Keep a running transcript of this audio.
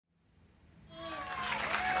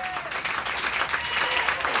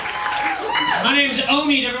name's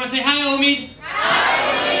OMID. Everyone say hi, OMID.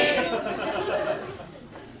 Hi, OMID.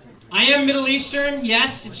 I am Middle Eastern.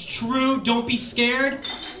 Yes, it's true. Don't be scared.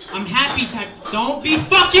 I'm happy type. Don't be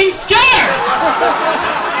fucking scared!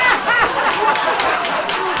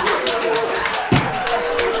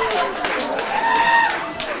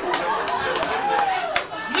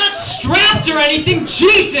 I'm not strapped or anything.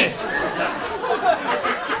 Jesus!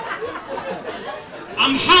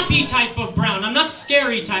 I'm happy type of brown. I'm not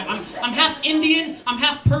scary type. I'm half Indian, I'm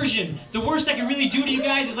half Persian. The worst I can really do to you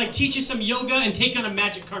guys is like teach you some yoga and take you on a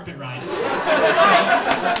magic carpet ride.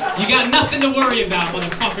 You got nothing to worry about,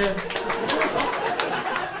 motherfucker.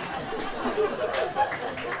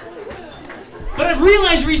 But I've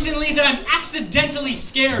realized recently that I'm accidentally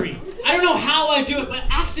scary. I don't know how I do it, but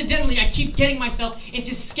accidentally I keep getting myself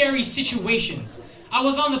into scary situations. I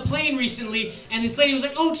was on the plane recently, and this lady was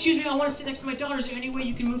like, oh, excuse me, I want to sit next to my daughter. Is there any way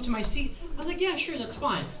you can move to my seat? I was like, yeah, sure, that's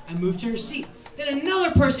fine. I moved to her seat. Then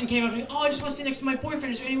another person came up to me, oh, I just want to sit next to my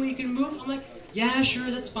boyfriend. Is there any way you can move? I'm like, yeah, sure,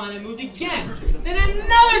 that's fine. I moved again. Then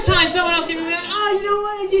another time, someone else came to me, like, oh, you know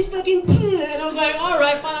what, I just fucking peed. And I was like, all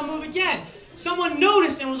right, fine, I'll move again. Someone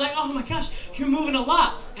noticed and was like, oh my gosh, you're moving a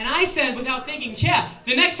lot. And I said, without thinking, yeah,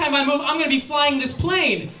 the next time I move, I'm going to be flying this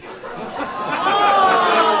plane.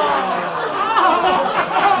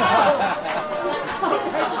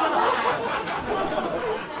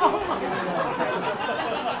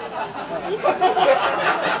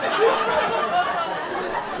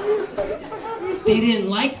 They didn't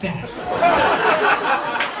like that.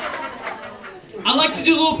 I like to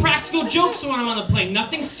do little practical jokes when I'm on the plane.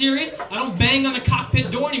 Nothing serious. I don't bang on the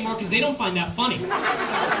cockpit door anymore because they don't find that funny.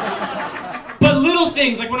 But little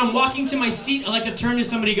things, like when I'm walking to my seat, I like to turn to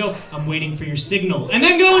somebody and go, I'm waiting for your signal, and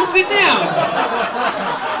then go and sit down.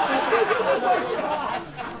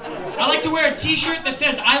 I like to wear a t-shirt that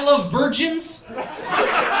says, I love virgins.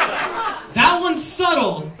 That one's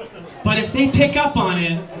subtle, but if they pick up on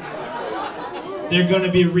it, they're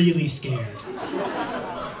gonna be really scared.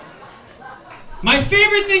 My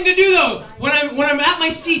favorite thing to do though, when I'm at my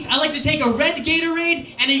seat, I like to take a red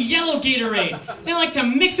Gatorade and a yellow Gatorade. Then I like to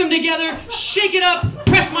mix them together, shake it up,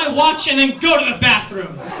 press my watch, and then go to the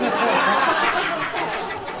bathroom.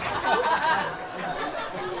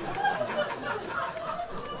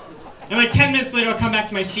 And like 10 minutes later, I'll come back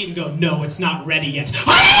to my seat and go, no, it's not ready yet.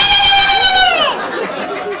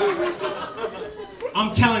 I'm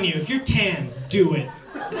telling you, if you're tan, do it.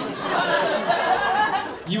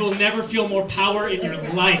 You will never feel more power in your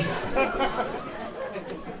life.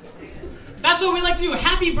 That's what we like to do.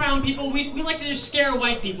 Happy brown people, we like to just scare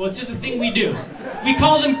white people. It's just a thing we do. We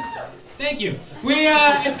call them, thank you.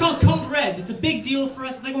 It's called Code Red. It's a big deal for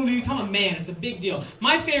us. It's like when we become a man. It's a big deal.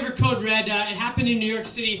 My favorite Code Red, it happened in New York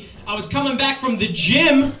City. I was coming back from the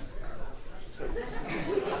gym.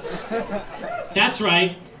 That's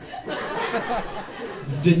right.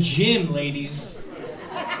 The gym, ladies.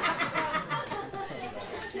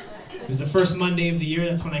 It was the first Monday of the year.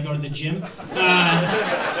 That's when I go to the gym.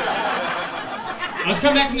 I was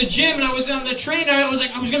coming back from the gym and I was on the train. I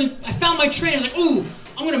found my train. I was like, ooh,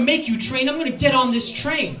 I'm gonna make you train. I'm gonna get on this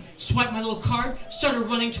train. Swiped my little card, started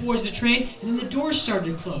running towards the train, and then the doors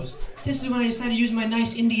started to close. This is when I decided to use my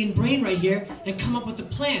nice Indian brain right here and come up with a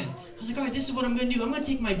plan. I was like, all right, this is what I'm gonna do. I'm gonna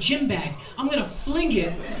take my gym bag. I'm gonna fling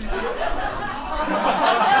it.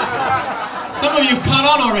 Some of you have caught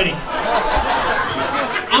on already.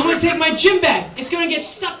 I'm gonna take my gym bag. It's gonna get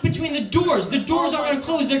stuck between the doors. The doors aren't gonna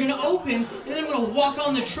close, they're gonna open, and then I'm gonna walk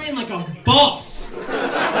on the train like a boss.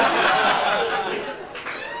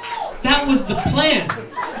 That was the plan.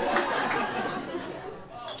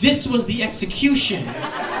 This was the execution.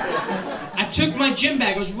 I took my gym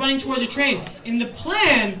bag, I was running towards the train. In the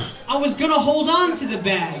plan, I was gonna hold on to the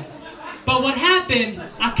bag. But what happened,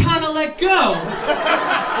 I kinda let go.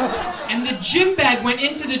 And the gym bag went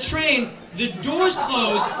into the train, the doors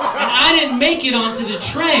closed, and I didn't make it onto the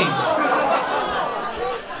train.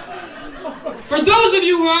 For those of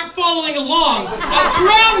you who aren't following along, a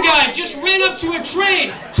brown guy just ran up to a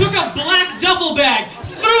train, took a black duffel bag,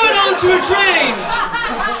 threw it onto a train,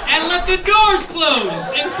 and let the doors close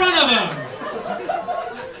in front of him.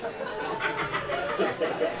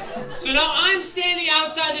 So now I'm standing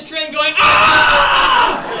outside the train going,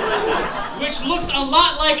 ah! Which looks a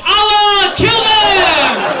lot like, Allah, kill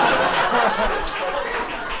them!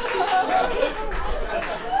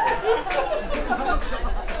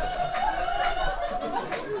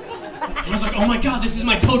 I was like, oh my God, this is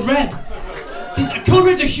my Code Red. Code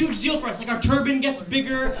Red's a huge deal for us. Like our turban gets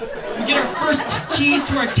bigger, we get our first keys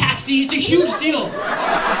to our taxi. It's a huge deal.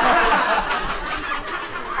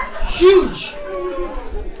 Huge.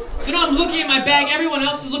 So now I'm looking at my bag. Everyone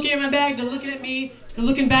else is looking at my bag. They're looking at me. They're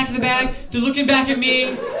looking back at the bag. They're looking back at me.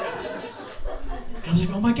 And I was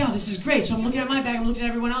like, oh my God, this is great. So I'm looking at my bag. I'm looking at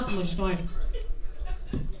everyone else. And I'm just going.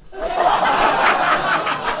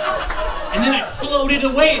 And then I floated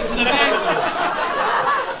away into the bag.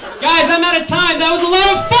 Guys, I'm out of time. That was a lot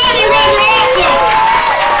of fun. You guys are awesome.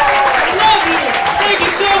 I love you. Thank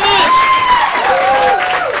you so much.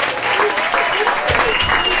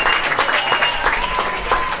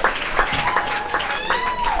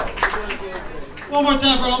 One more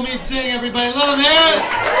time for OMID Singh, everybody. Let them hear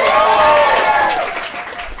it.